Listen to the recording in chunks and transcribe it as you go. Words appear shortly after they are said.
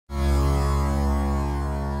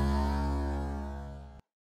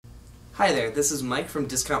Hi there, this is Mike from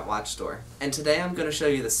Discount Watch Store, and today I'm going to show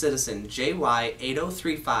you the Citizen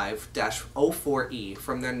JY8035-04E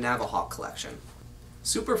from their Navihawk collection.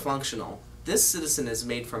 Super functional, this Citizen is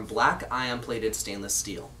made from black ion-plated stainless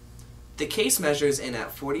steel. The case measures in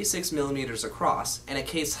at 46mm across and a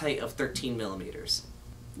case height of 13mm.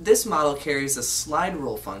 This model carries a slide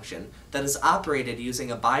rule function that is operated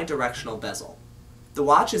using a bi-directional bezel. The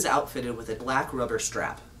watch is outfitted with a black rubber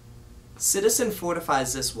strap. Citizen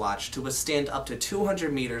fortifies this watch to withstand up to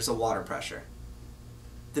 200 meters of water pressure.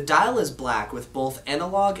 The dial is black with both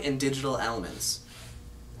analog and digital elements.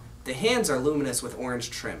 The hands are luminous with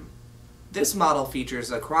orange trim. This model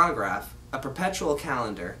features a chronograph, a perpetual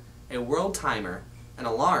calendar, a world timer, an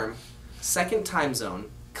alarm, second time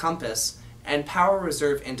zone, compass, and power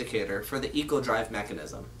reserve indicator for the eco-drive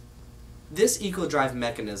mechanism. This eco-drive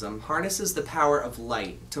mechanism harnesses the power of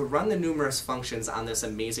light to run the numerous functions on this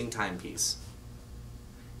amazing timepiece.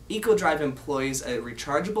 Eco-drive employs a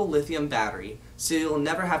rechargeable lithium battery, so you'll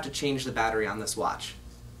never have to change the battery on this watch.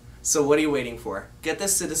 So what are you waiting for? Get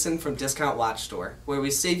this Citizen from Discount Watch Store, where we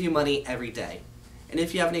save you money every day. And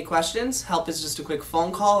if you have any questions, help is just a quick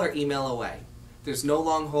phone call or email away. There's no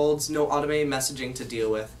long holds, no automated messaging to deal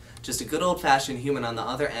with, just a good old-fashioned human on the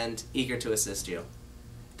other end, eager to assist you.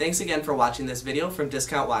 Thanks again for watching this video from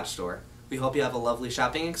Discount Watch Store. We hope you have a lovely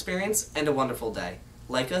shopping experience and a wonderful day.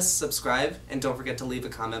 Like us, subscribe, and don't forget to leave a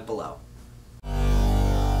comment below.